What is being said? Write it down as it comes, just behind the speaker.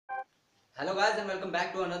Hello guys and welcome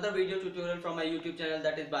back to another video tutorial from my YouTube channel,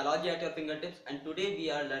 that is Biology at your fingertips. And today we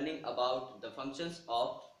are learning about the functions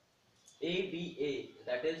of ABA,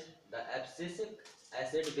 that is the abscisic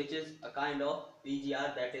acid, which is a kind of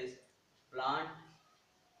PGR, that is plant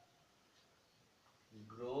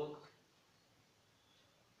growth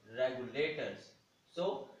regulators.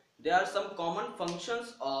 So there are some common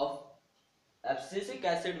functions of abscisic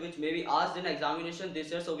acid which may be asked in examination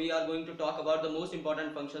this year. So we are going to talk about the most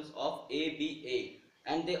important functions of ABA,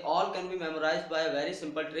 and they all can be memorized by a very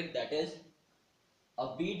simple trick, that is a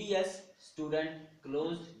BDS student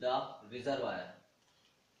closed the reservoir.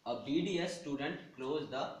 A BDS student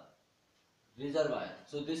closed the reservoir.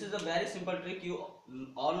 So this is a very simple trick. You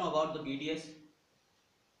all know about the BDS,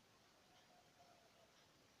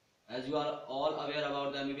 as you are all aware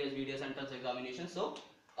about the MBBS BDS entrance examination. So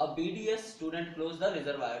a BDS student closed the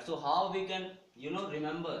reservoir. So how we can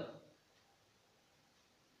remember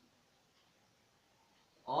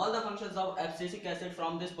all the functions of abscisic acid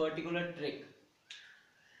from this particular trick?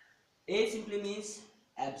 A simply means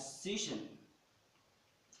abscission,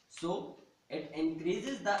 so it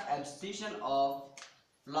increases the abscission of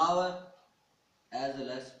flower as well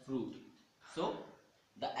as fruit. So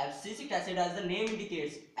the abscisic acid, as the name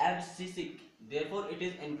indicates, abscisic, therefore it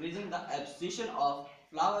is increasing the abscission of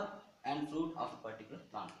flower and fruit of a particular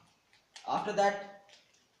plant. After that,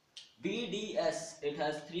 BDS, it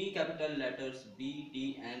has three capital letters, B,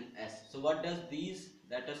 D and S. So what does these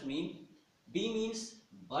letters mean? B means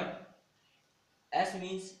bud, S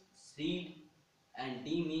means seed and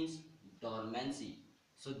D means dormancy.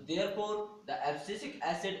 So therefore the abscisic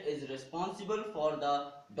acid is responsible for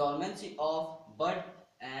the dormancy of bud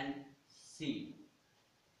and seed.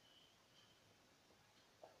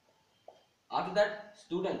 After that,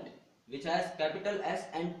 student, which has capital S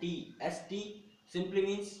and T. ST simply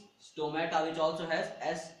means stomata, which also has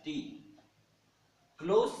ST.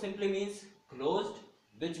 Closed simply means closed,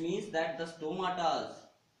 which means that the stomatas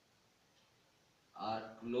are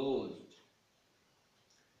closed.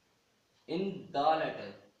 In the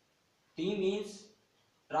letter, T means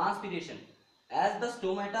transpiration. As the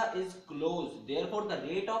stomata is closed, therefore the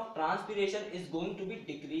rate of transpiration is going to be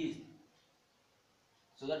decreased.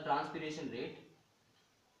 So the transpiration rate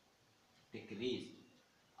decreased.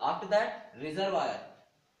 After that, reservoir.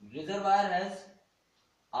 Reservoir has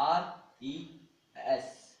RES.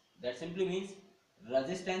 That simply means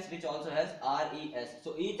resistance, which also has RES.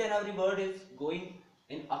 So each and every word is going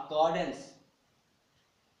in accordance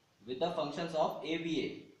with the functions of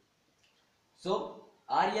ABA. So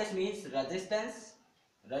RES means resistance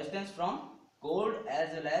from cold as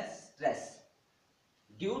well as stress.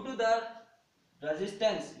 Due to the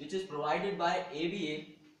resistance which is provided by ABA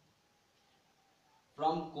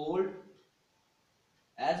from cold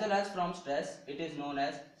as well as from stress, it is known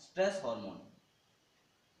as stress hormone,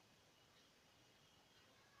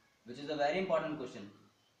 which is a very important question.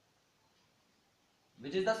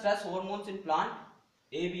 Which is the stress hormones in plant?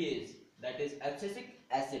 ABAs, that is abscisic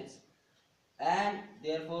acids, and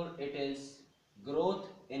therefore it is growth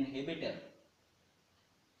inhibitor.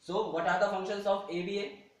 So what are the functions of ABA?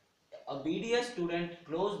 A BDS student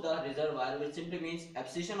closed the reservoir, which simply means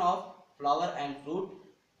abscission of flower and fruit,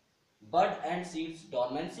 bud and seeds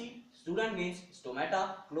dormancy. Student means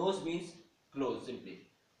stomata, closed means closed simply.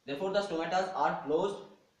 Therefore the stomatas are closed,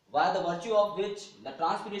 by the virtue of which the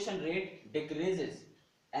transpiration rate decreases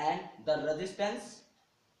and the resistance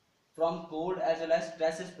from cold as well as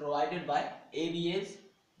stress is provided by ABAs.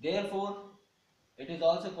 Therefore it is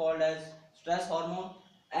also called as stress hormone,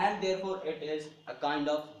 and therefore it is a kind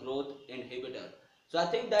of growth inhibitor. So I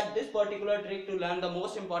think that this particular trick to learn the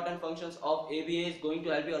most important functions of ABA is going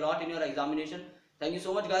to help you a lot in your examination. Thank you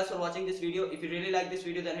so much guys for watching this video. If you really like this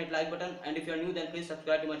video, then hit like button, and if you are new, then please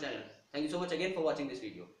subscribe to my channel. Thank you so much again for watching this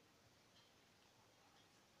video.